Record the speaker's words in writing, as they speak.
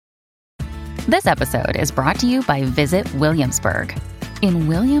This episode is brought to you by Visit Williamsburg. In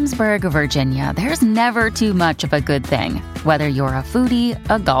Williamsburg, Virginia, there's never too much of a good thing. Whether you're a foodie,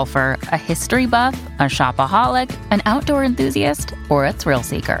 a golfer, a history buff, a shopaholic, an outdoor enthusiast, or a thrill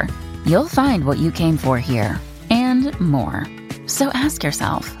seeker, you'll find what you came for here and more. So ask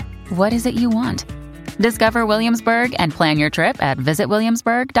yourself, what is it you want? Discover Williamsburg and plan your trip at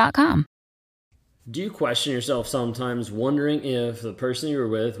visitwilliamsburg.com. Do you question yourself sometimes wondering if the person you were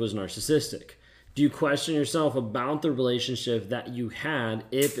with was narcissistic? Do you question yourself about the relationship that you had,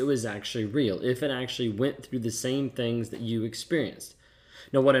 if it was actually real, if it actually went through the same things that you experienced?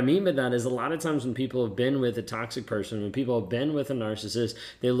 Now, what I mean by that is a lot of times when people have been with a toxic person, when people have been with a narcissist,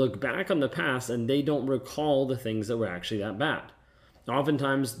 they look back on the past and they don't recall the things that were actually that bad.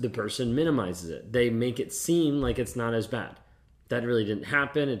 Oftentimes, the person minimizes it. They make it seem like it's not as bad. That really didn't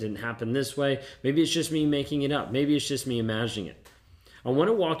happen. It didn't happen this way. Maybe it's just me making it up. Maybe it's just me imagining it. I want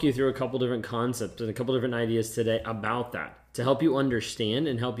to walk you through a couple different concepts and a couple different ideas today about that to help you understand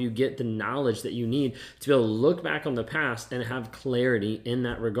and help you get the knowledge that you need to be able to look back on the past and have clarity in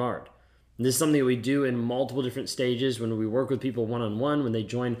that regard. And this is something that we do in multiple different stages when we work with people one-on-one, when they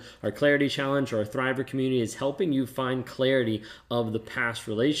join our Clarity Challenge or our Thriver community. Is helping you find clarity of the past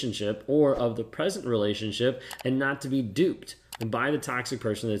relationship or of the present relationship and not to be duped by the toxic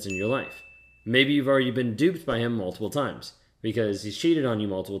person that's in your life. Maybe you've already been duped by him multiple times, because he's cheated on you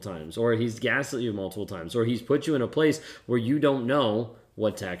multiple times, or he's gaslit you multiple times, or he's put you in a place where you don't know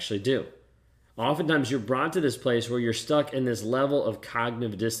what to actually do. Oftentimes you're brought to this place where you're stuck in this level of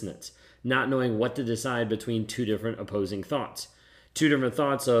cognitive dissonance, not knowing what to decide between two different opposing thoughts. Two different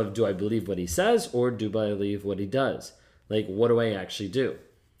thoughts of, do I believe what he says, or do I believe what he does? Like, what do I actually do?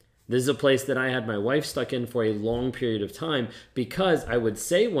 This is a place that I had my wife stuck in for a long period of time, because I would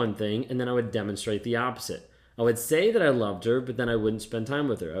say one thing and then I would demonstrate the opposite. I would say that I loved her, but then I wouldn't spend time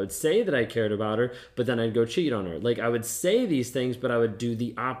with her. I would say that I cared about her, but then I'd go cheat on her. Like, I would say these things, but I would do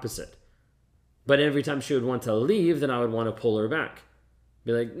the opposite. But every time she would want to leave, then I would want to pull her back.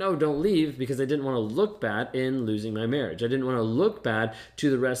 Be like, no, don't leave, because I didn't want to look bad in losing my marriage. I didn't want to look bad to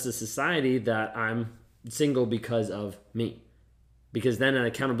the rest of society that I'm single because of me. Because then an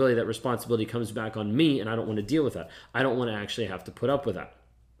accountability, that responsibility comes back on me, and I don't want to deal with that. I don't want to actually have to put up with that.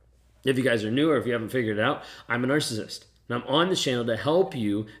 If you guys are new or if you haven't figured it out, I'm a narcissist. And I'm on this channel to help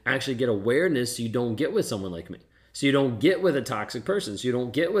you actually get awareness so you don't get with someone like me. So you don't get with a toxic person. So you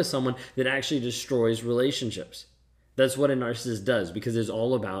don't get with someone that actually destroys relationships. That's what a narcissist does, because it's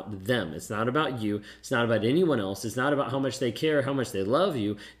all about them. It's not about you. It's not about anyone else. It's not about how much they care, how much they love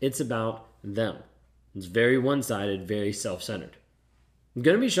you. It's about them. It's very one-sided, very self-centered. I'm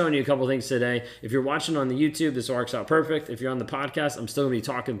going to be showing you a couple things today. If you're watching on the YouTube, this works out perfect. If you're on the podcast, I'm still going to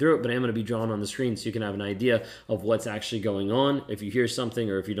be talking through it, but I'm going to be drawing on the screen so you can have an idea of what's actually going on if you hear something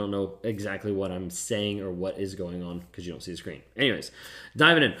or if you don't know exactly what I'm saying or what is going on because you don't see the screen. Anyways,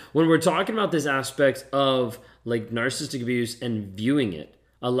 diving in. When we're talking about this aspect of like narcissistic abuse and viewing it,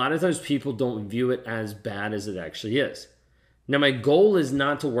 a lot of times people don't view it as bad as it actually is. Now, my goal is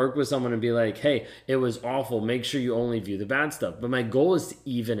not to work with someone and be like, hey, it was awful, make sure you only view the bad stuff. But my goal is to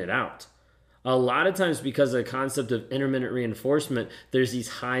even it out. A lot of times, because of the concept of intermittent reinforcement, there's these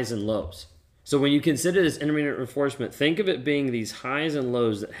highs and lows. So when you consider this intermittent reinforcement, think of it being these highs and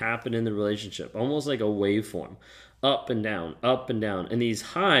lows that happen in the relationship, almost like a waveform, up and down, up and down. And these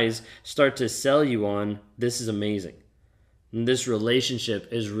highs start to sell you on, this is amazing. And this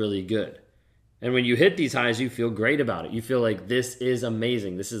relationship is really good. And when you hit these highs, you feel great about it. You feel like this is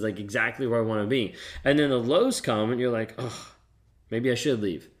amazing. This is like exactly where I want to be. And then the lows come and you're like, oh, maybe I should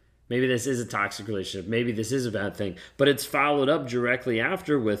leave. Maybe this is a toxic relationship. Maybe this is a bad thing. But it's followed up directly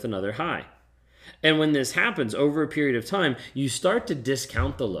after with another high. And when this happens over a period of time, you start to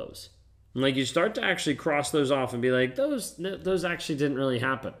discount the lows. Like you start to actually cross those off and be like, those actually didn't really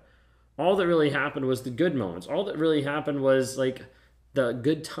happen. All that really happened was the good moments. All that really happened was like the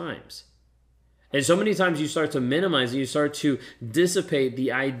good times. And so many times you start to minimize, you start to dissipate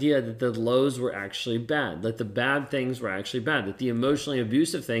the idea that the lows were actually bad, that the bad things were actually bad, that the emotionally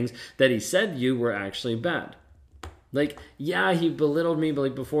abusive things that he said to you were actually bad. Like, yeah, he belittled me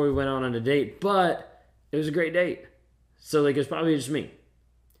like before we went out on a date, but it was a great date. So like, it's probably just me.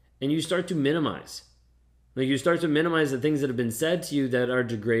 And you start to minimize. Like you start to minimize the things that have been said to you that are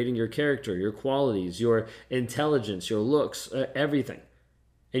degrading your character, your qualities, your intelligence, your looks, everything.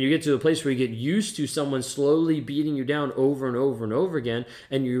 And you get to a place where you get used to someone slowly beating you down over and over and over again,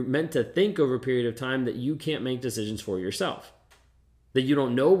 and you're meant to think over a period of time that you can't make decisions for yourself. That you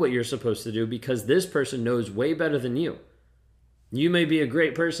don't know what you're supposed to do because this person knows way better than you. You may be a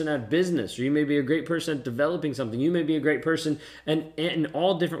great person at business, or you may be a great person at developing something. You may be a great person and in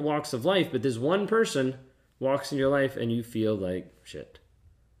all different walks of life, but this one person walks in your life and you feel like shit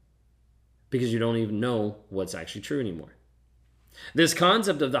because you don't even know what's actually true anymore. This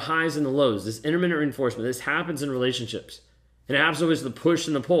concept of the highs and the lows, this intermittent reinforcement, this happens in relationships. And it happens with the push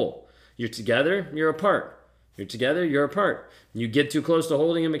and the pull. You're together, you're apart. You're together, you're apart. You get too close to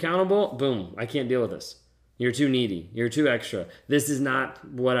holding him accountable, boom, I can't deal with this. You're too needy. You're too extra. This is not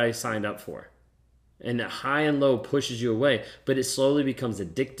what I signed up for. And that high and low pushes you away, but it slowly becomes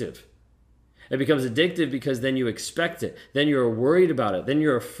addictive. It becomes addictive because then you expect it. Then you're worried about it. Then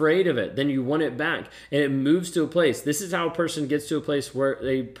you're afraid of it. Then you want it back. And it moves to a place. This is how a person gets to a place where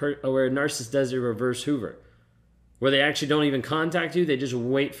a narcissist does a reverse Hoover, where they actually don't even contact you. They just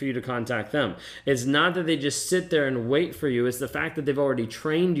wait for you to contact them. It's not that they just sit there and wait for you. It's the fact that they've already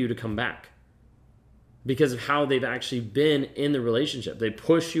trained you to come back because of how they've actually been in the relationship. They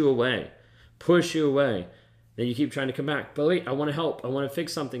push you away. Then you keep trying to come back. But wait, I want to help. I want to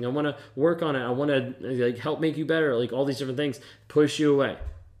fix something. I want to work on it. I want to help make you better. All these different things push you away.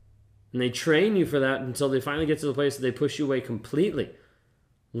 And they train you for that until they finally get to the place that they push you away completely.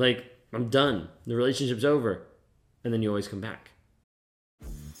 I'm done. The relationship's over. And then you always come back.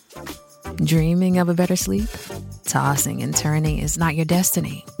 Dreaming of a better sleep? Tossing and turning is not your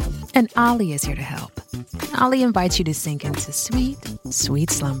destiny. And Ollie is here to help. Ollie invites you to sink into sweet, sweet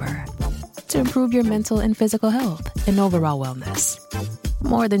slumber to improve your mental and physical health and overall wellness.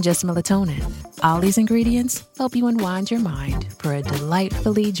 More than just melatonin, Ollie's ingredients help you unwind your mind for a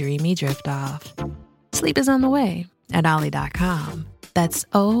delightfully dreamy drift off. Sleep is on the way at Ollie.com. That's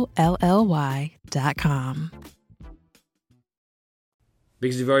OLLY.com.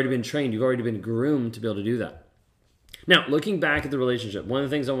 Because you've already been trained, you've already been groomed to be able to do that. Now, looking back at the relationship, one of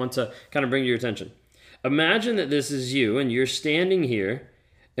the things I want to kind of bring to your attention. Imagine that this is you and you're standing here,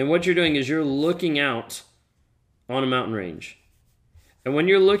 and what you're doing is you're looking out on a mountain range. And when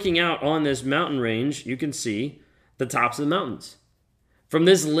you're looking out on this mountain range, you can see the tops of the mountains. From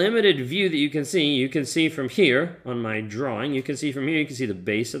this limited view that you can see from here on my drawing, you can see from here, you can see the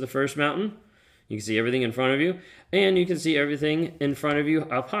base of the first mountain. You can see everything in front of you, and you can see everything in front of you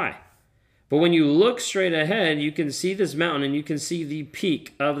up high. But when you look straight ahead, you can see this mountain, and you can see the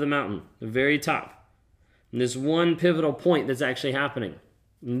peak of the mountain, the very top. And this one pivotal point that's actually happening.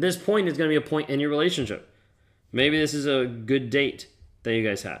 And this point is going to be a point in your relationship. Maybe this is a good date that you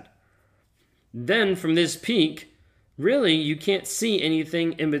guys had. Then from this peak, really, you can't see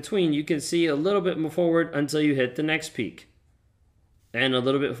anything in between. You can see a little bit more forward until you hit the next peak. And a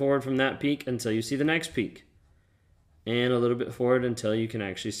little bit forward from that peak until you see the next peak. And a little bit forward until you can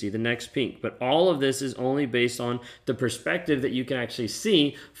actually see the next peak. But all of this is only based on the perspective that you can actually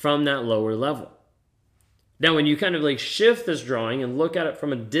see from that lower level. Now, when you kind of shift this drawing and look at it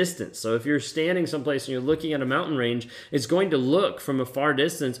from a distance, so if you're standing someplace and you're looking at a mountain range, it's going to look from a far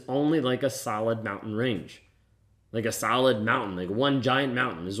distance only like a solid mountain range. Like a solid mountain, like one giant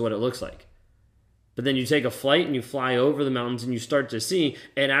mountain is what it looks like. But then you take a flight and you fly over the mountains and you start to see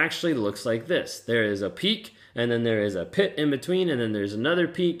it actually looks like this. There is a peak, and then there is a pit in between, and then there's another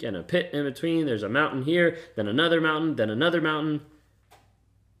peak and a pit in between. There's a mountain here, then another mountain, then another mountain.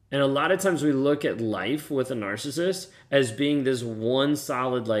 And a lot of times we look at life with a narcissist as being this one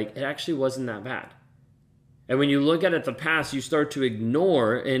solid, it actually wasn't that bad. And when you look at it the past, you start to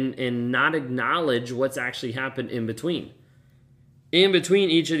ignore and not acknowledge what's actually happened in between. In between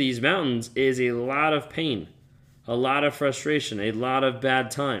each of these mountains is a lot of pain, a lot of frustration, a lot of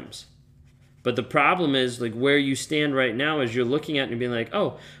bad times. But the problem is where you stand right now is you're looking at it and being like,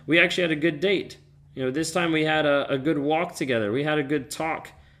 oh, we actually had a good date. This time we had a good walk together. We had a good talk.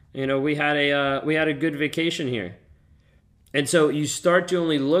 We had a good vacation here. And so you start to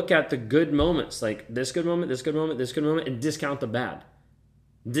only look at the good moments, like this good moment, this good moment, this good moment, and discount the bad.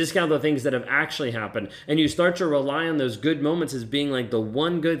 Discount the things that have actually happened. And you start to rely on those good moments as being the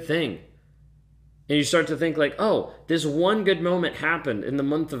one good thing. And you start to think oh, this one good moment happened in the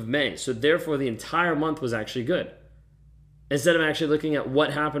month of May, so therefore the entire month was actually good. Instead of actually looking at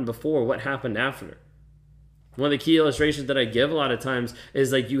what happened before, what happened after. One of the key illustrations that I give a lot of times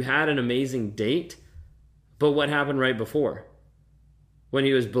is you had an amazing date, but what happened right before? When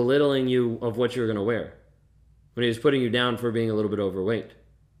he was belittling you of what you were going to wear. When he was putting you down for being a little bit overweight.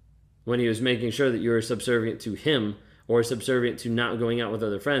 When he was making sure that you were subservient to him or subservient to not going out with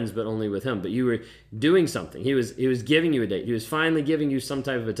other friends, but only with him. But you were doing something. He was giving you a date. He was finally giving you some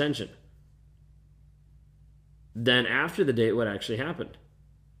type of attention. Then after the date, what actually happened?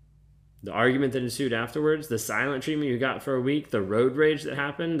 The argument that ensued afterwards, the silent treatment you got for a week, the road rage that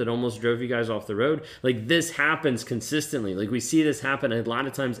happened that almost drove you guys off the road. Like, this happens consistently. Like, we see this happen a lot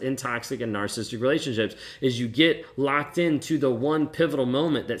of times in toxic and narcissistic relationships, is you get locked into the one pivotal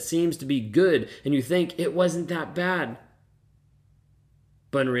moment that seems to be good and you think it wasn't that bad.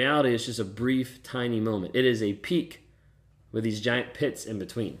 But in reality, it's just a brief, tiny moment. It is a peak with these giant pits in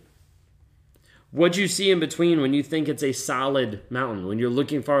between. What you see in between when you think it's a solid mountain, when you're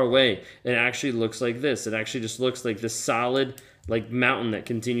looking far away, it actually looks like this. It actually just looks like this solid, like, mountain that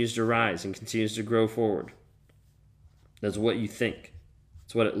continues to rise and continues to grow forward. That's what you think.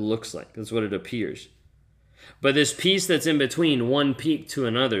 That's what it looks like. That's what it appears. But this piece that's in between one peak to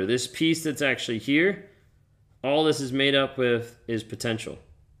another, this piece that's actually here, all this is made up with is potential.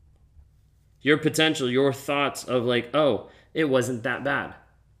 Your potential, your thoughts of like, oh, it wasn't that bad.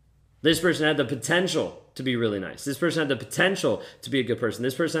 This person had the potential to be really nice. This person had the potential to be a good person.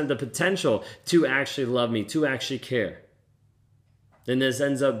 This person had the potential to actually love me, to actually care. Then this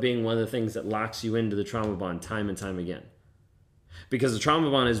ends up being one of the things that locks you into the trauma bond time and time again. Because the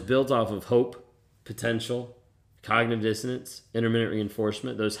trauma bond is built off of hope, potential, cognitive dissonance, intermittent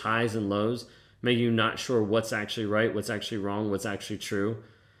reinforcement, those highs and lows, making you not sure what's actually right, what's actually wrong, what's actually true,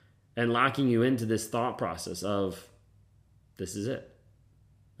 and locking you into this thought process of, this is it.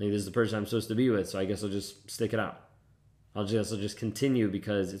 Like, this is the person I'm supposed to be with, so I guess I'll just stick it out. I'll just continue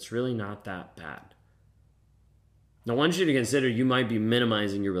because it's really not that bad. Now, I want you to consider you might be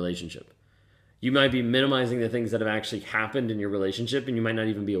minimizing your relationship. You might be minimizing the things that have actually happened in your relationship, and you might not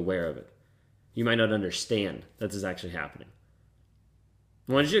even be aware of it. You might not understand that this is actually happening.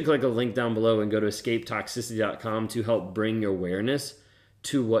 I want you to click a link down below and go to escapetoxicity.com to help bring awareness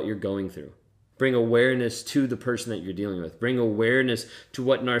to what you're going through. Bring awareness to the person that you're dealing with. Bring awareness to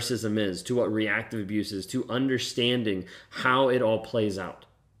what narcissism is, to what reactive abuse is, to understanding how it all plays out.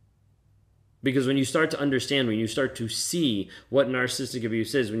 Because when you start to understand, when you start to see what narcissistic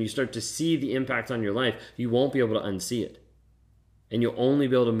abuse is, when you start to see the impact on your life, you won't be able to unsee it. And you'll only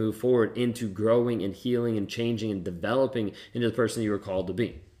be able to move forward into growing and healing and changing and developing into the person you were called to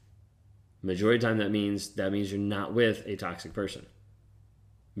be. Majority of the time that means you're not with a toxic person.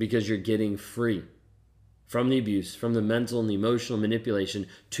 Because you're getting free from the abuse, from the mental and the emotional manipulation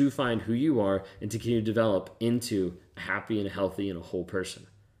to find who you are and to continue to develop into a happy and a healthy and a whole person.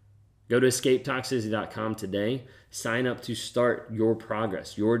 Go to escapetoxicity.com today. Sign up to start your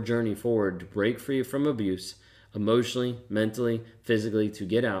progress, your journey forward to break free from abuse, emotionally, mentally, physically, to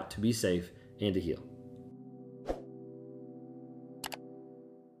get out, to be safe, and to heal.